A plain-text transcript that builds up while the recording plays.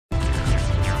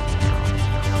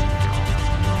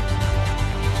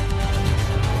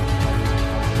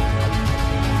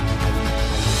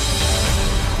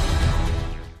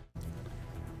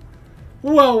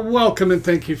Well, welcome and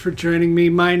thank you for joining me.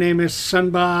 My name is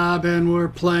Sunbob and we're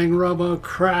playing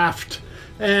Robocraft.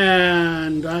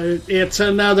 And it's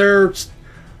another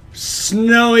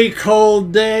snowy,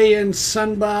 cold day in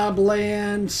Sunbob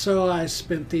land. So I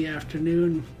spent the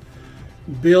afternoon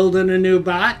building a new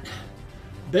bot.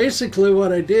 Basically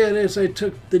what I did is I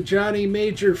took the Johnny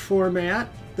Major format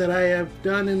that I have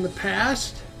done in the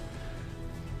past,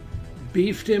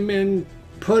 beefed him and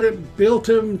built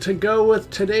him to go with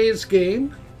today's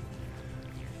game,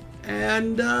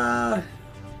 and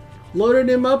loaded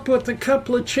him up with a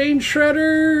couple of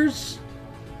Chainshredders,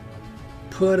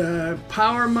 put a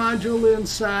power module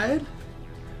inside,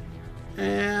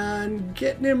 and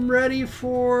getting him ready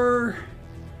for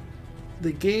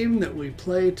the game that we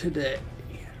play today.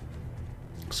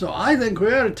 So I think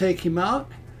we ought to take him out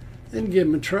and give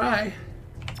him a try.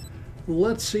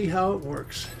 Let's see how it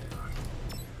works.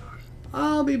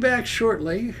 I'll be back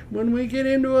shortly when we get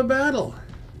into a battle.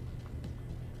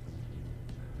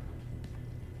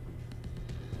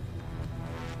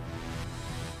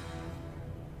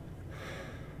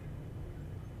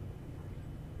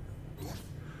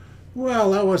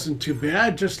 Well, that wasn't too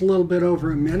bad, just a little bit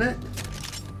over a minute.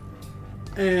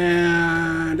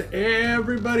 And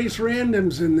everybody's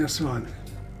randoms in this one.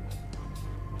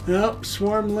 Nope,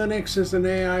 Swarm Linux is an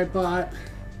AI bot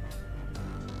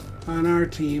on our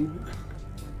team.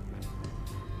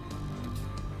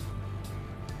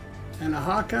 And a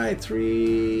Hockey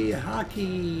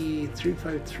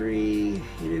 353,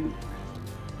 he didn't,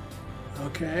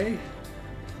 okay.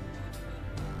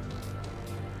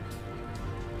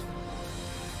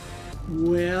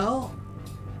 Well,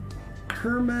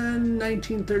 Herman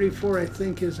 1934 I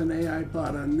think is an AI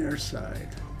bot on their side.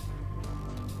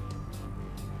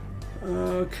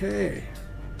 Okay.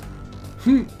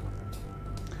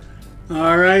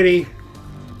 Alrighty.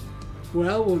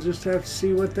 Well, we'll just have to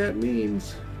see what that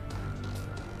means.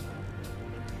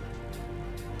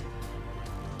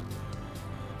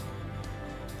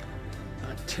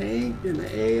 Tank, an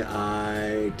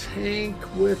AI tank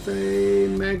with a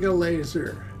mega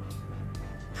laser.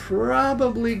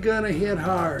 Probably gonna hit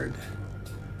hard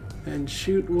and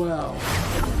shoot well.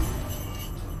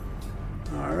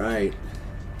 All right.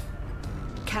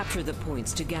 Capture the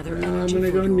points to gather I'm energy gonna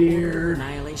for go your near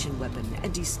annihilation weapon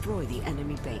and destroy the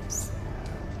enemy base.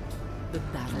 The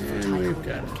battle for and Tycho we've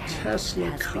got a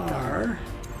Tesla car. Begun.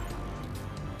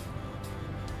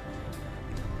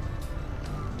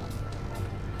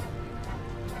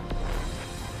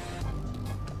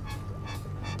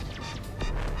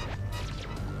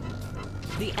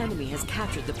 The enemy has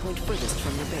captured the point furthest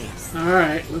from the base. All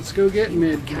right, let's go get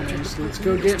mid, guys. Let's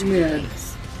go get mid.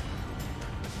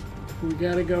 We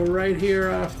gotta go right here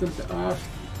off.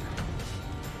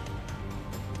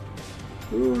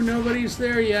 Ooh, nobody's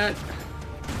there yet.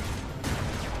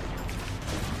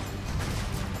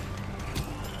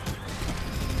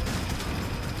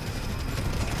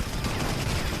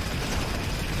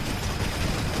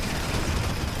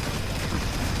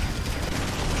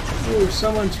 Ooh,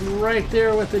 someone's right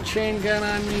there with a chain gun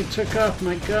on me. Took off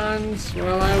my guns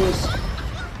while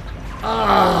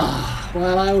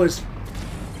I was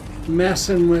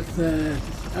messing with the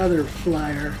other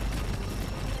flyer.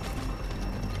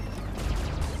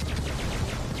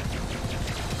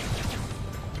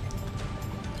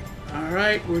 All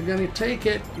right, we're gonna take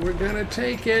it. We're gonna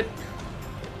take it.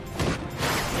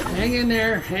 Hang in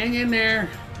there. Hang in there.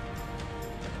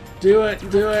 Do it.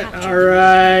 Do it. All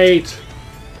right.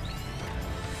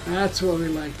 That's what we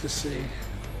like to see.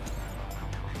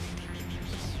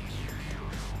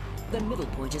 The middle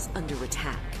point is under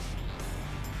attack.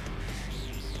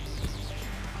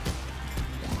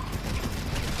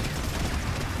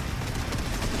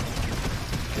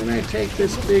 Can I take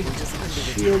this big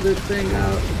shielded thing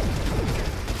out?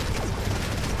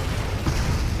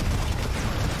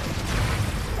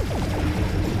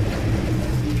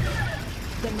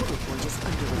 The middle point is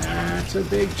under attack. That's a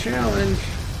big challenge.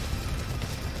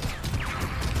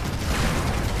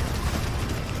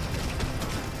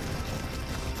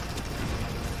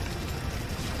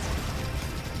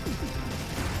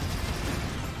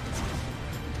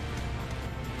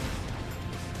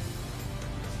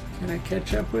 Can I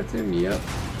catch up with him? Yep.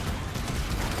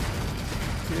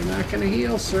 You're not going to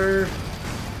heal, sir.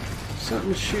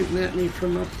 Something's shooting at me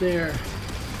from up there.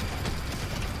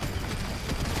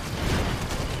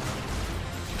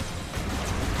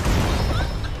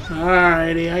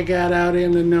 Alrighty, I got out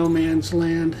into no man's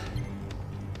land.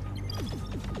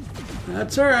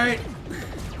 That's alright.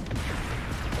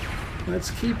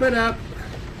 Let's keep it up.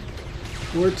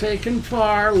 We're taking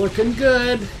far, looking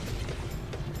good.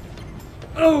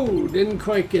 Oh, didn't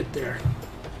quite get there.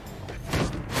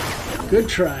 Good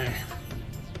try.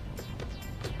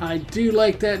 I do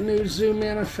like that new zoom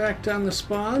in effect on the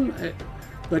spawn,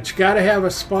 but you gotta have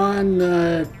a spawn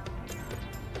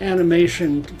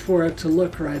animation for it to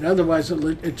look right. Otherwise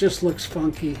it just looks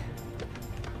funky.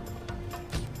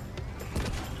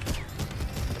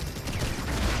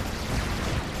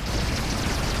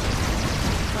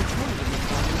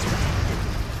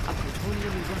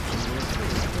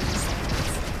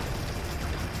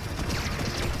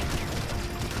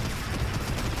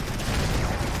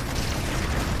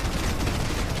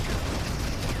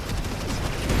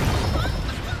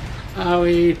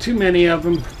 Owie, too many of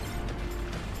them.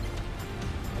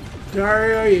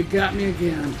 Dario, you got me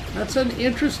again. That's an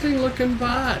interesting looking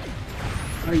bot.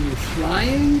 Are you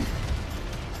flying?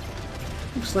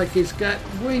 Looks like he's got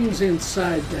wings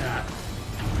inside that.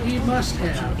 He must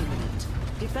have.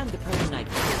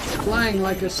 Flying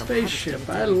like a spaceship.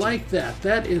 I like that.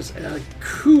 That is a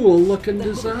cool looking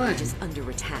design.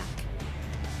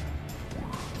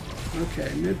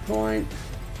 Okay, midpoint.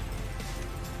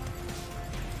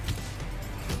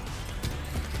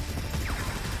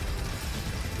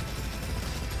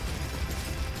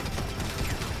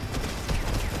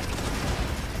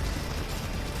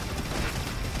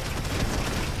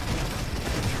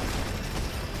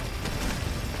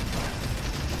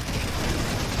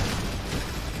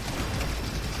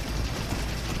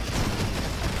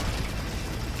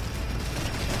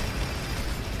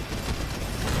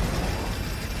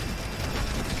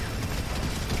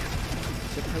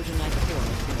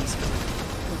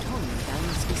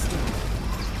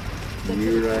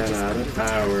 You ran out of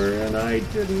power and I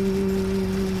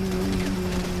didn't.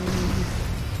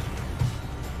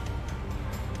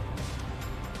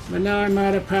 But now I'm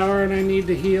out of power and I need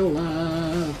to heal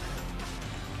up.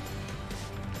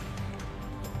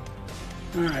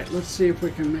 Alright, let's see if we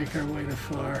can make our way to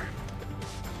far.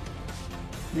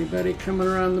 Anybody coming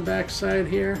around the backside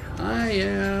here? I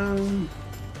am.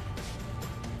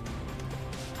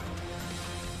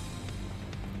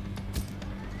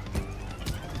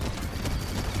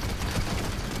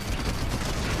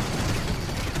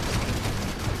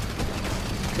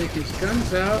 Take his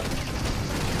guns out.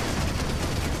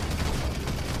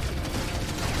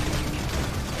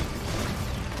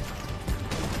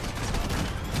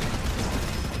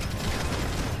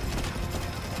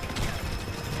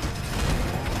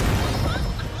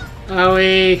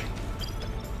 Owie!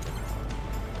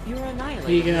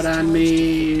 He got on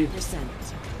me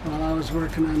while I was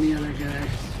working on the other guy.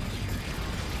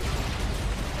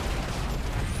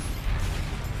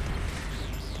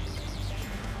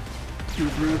 You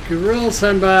broke your rules,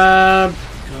 son Bob.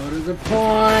 Go to the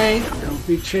point. Don't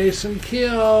be chasing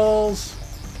kills.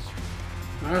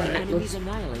 Alright, the enemy's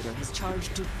annihilator has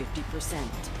charged to 50%.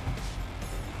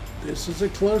 This is a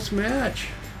close match.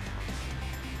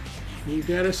 You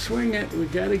gotta swing it. We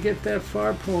gotta get that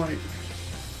far point.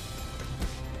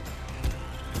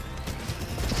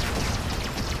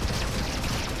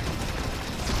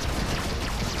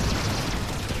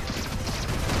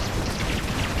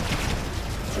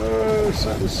 Oh,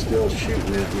 something's still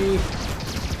shooting at me.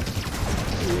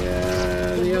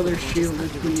 Yeah, the other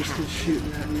shielded beast is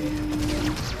shooting at me.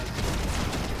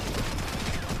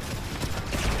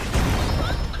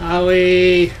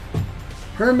 Ollie!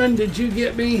 Herman, did you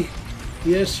get me?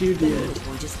 Yes, you did. The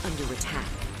point is under attack.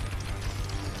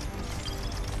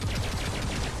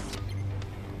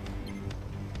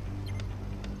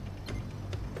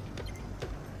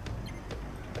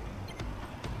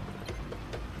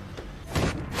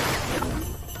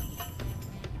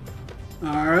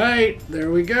 Alright, there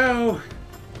we go.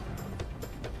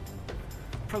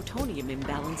 Protonium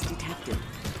imbalance detected.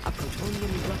 A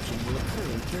protonium eruption will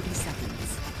occur in 30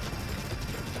 seconds.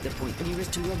 The point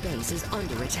nearest to your base is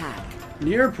under attack.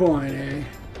 Near point, eh?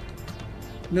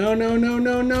 No, no, no,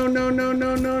 no, no, no, no,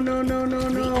 no, no, no, no, no,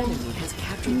 no.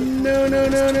 No, no,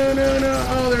 no, no, no, no.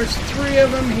 Oh, there's 3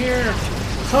 of them here.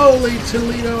 Holy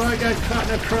Toledo, I got caught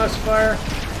in a crossfire.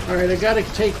 Alright, I gotta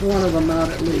take one of them out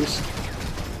at least.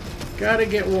 Gotta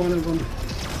get one of them.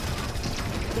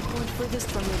 The point furthest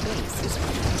from your base is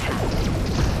under attack.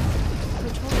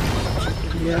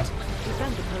 Yep.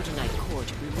 Defend the protonite core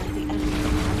to prevent the enemy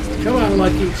from... Come on,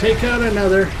 Lucky, take out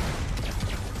another.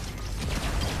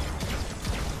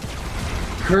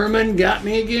 Herman got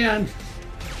me again.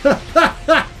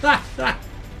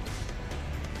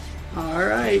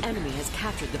 Alright. The enemy has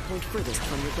captured the point furthest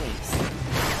from your base.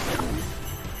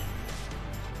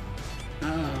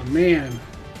 Oh, man.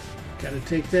 Gotta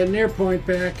take that near point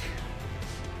back.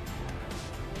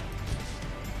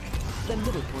 The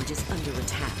middle point is under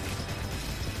attack.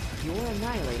 Your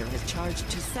annihilator has charged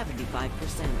to 75%.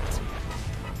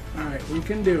 Alright, we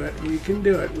can do it. We can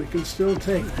do it. We can still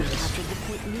take this. Capture the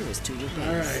point nearest to your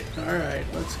base. Alright.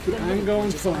 Let's keep. I'm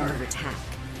going far. Under attack.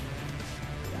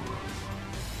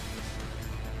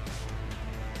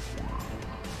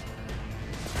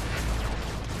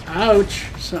 Ouch!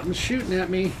 Something's shooting at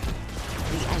me.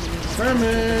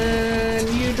 Herman,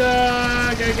 you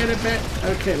dog! I get it back.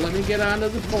 Okay, let me get onto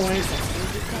the point.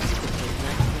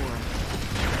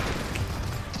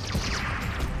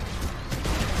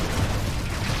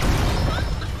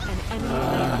 An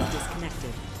enemy is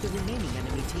disconnected. The remaining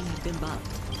enemy team has been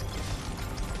buffed.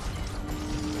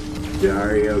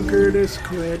 Dario Gertis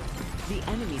quit. The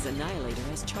enemy's annihilator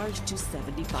has charged to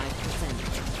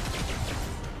 75%.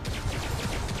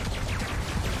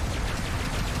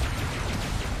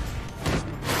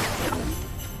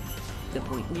 The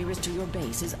point nearest to your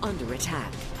base is under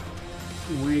attack.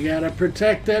 We gotta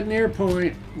protect that near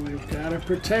point. We've gotta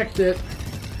protect it.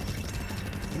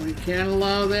 We can't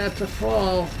allow that to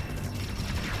fall.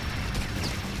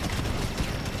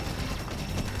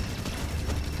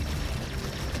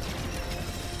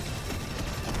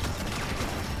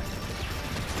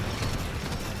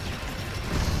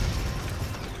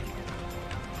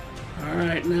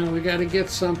 Alright, now we gotta get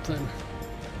something.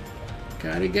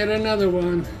 Gotta get another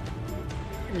one.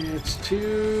 It's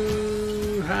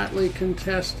too hotly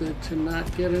contested to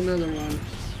not get another one.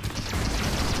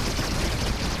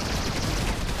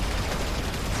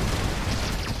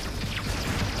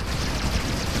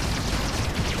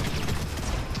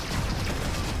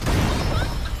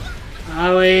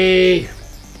 Owie!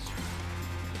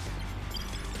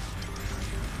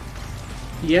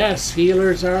 Yes,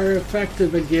 healers are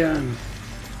effective again.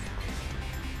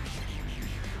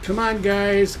 Come on,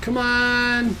 guys. Come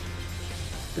on!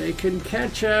 They can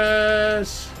catch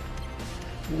us.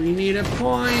 We need a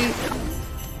point.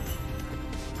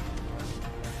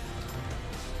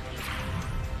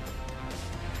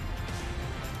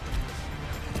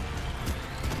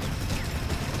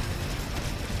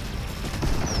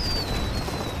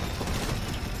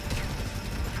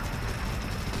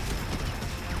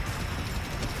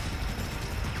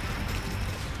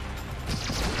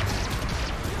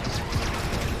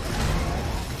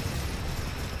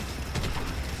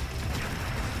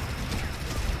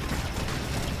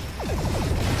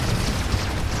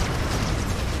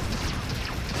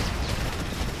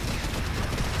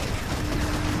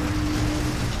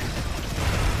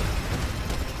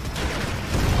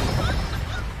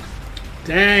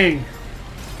 Dang.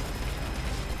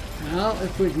 Well,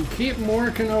 if we can keep them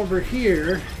working over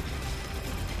here.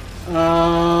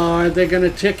 Are they going to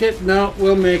ticket? No,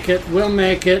 we'll make it. We'll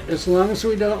make it as long as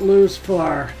we don't lose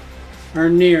far or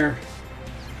near.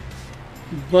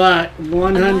 But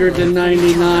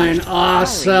 199.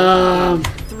 Awesome.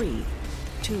 3,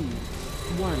 2,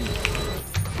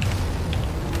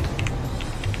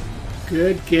 1.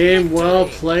 Good game. Well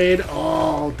played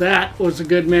all. That was a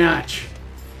good match.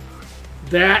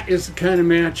 That is the kind of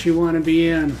match you want to be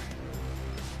in.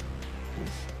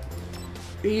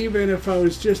 Even if I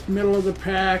was just middle of the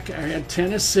pack, I had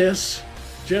 10 assists.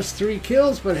 Just 3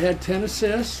 kills, but I had 10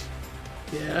 assists.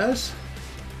 Yes.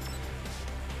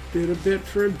 Did a bit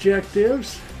for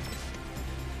objectives.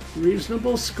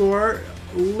 Reasonable score.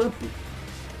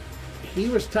 He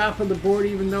was top of the board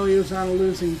even though he was on a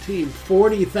losing team.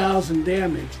 40,000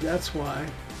 damage, that's why.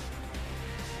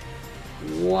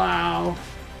 Wow.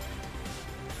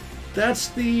 That's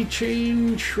the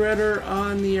Chainshredder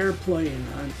on the airplane,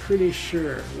 I'm pretty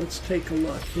sure. Let's take a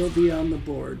look. He'll be on the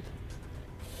board.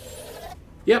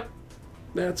 Yep,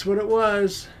 that's what it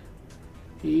was.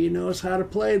 He knows how to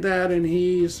play that, and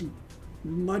he's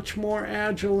much more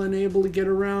agile and able to get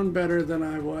around better than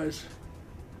I was.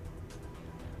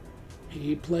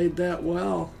 He played that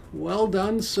well. Well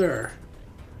done, sir.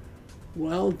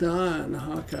 Well done.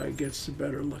 Hawkeye gets the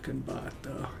better looking bot,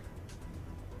 though.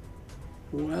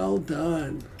 Well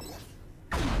done.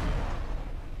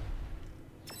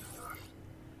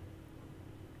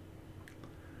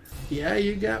 Yeah,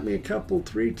 you got me a couple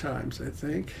 3 times, I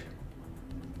think.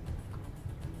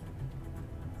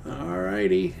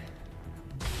 Alrighty.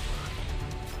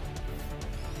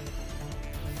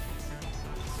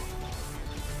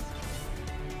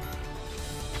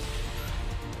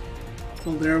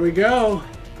 Well, there we go.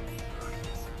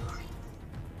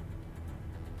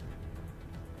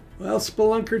 Well,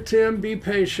 Spelunker Tim, be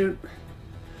patient.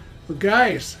 Well,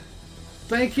 guys,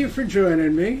 thank you for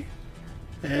joining me.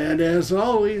 And as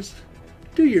always,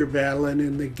 do your battling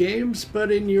in the games,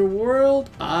 but in your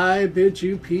world, I bid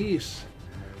you peace.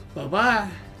 Bye-bye.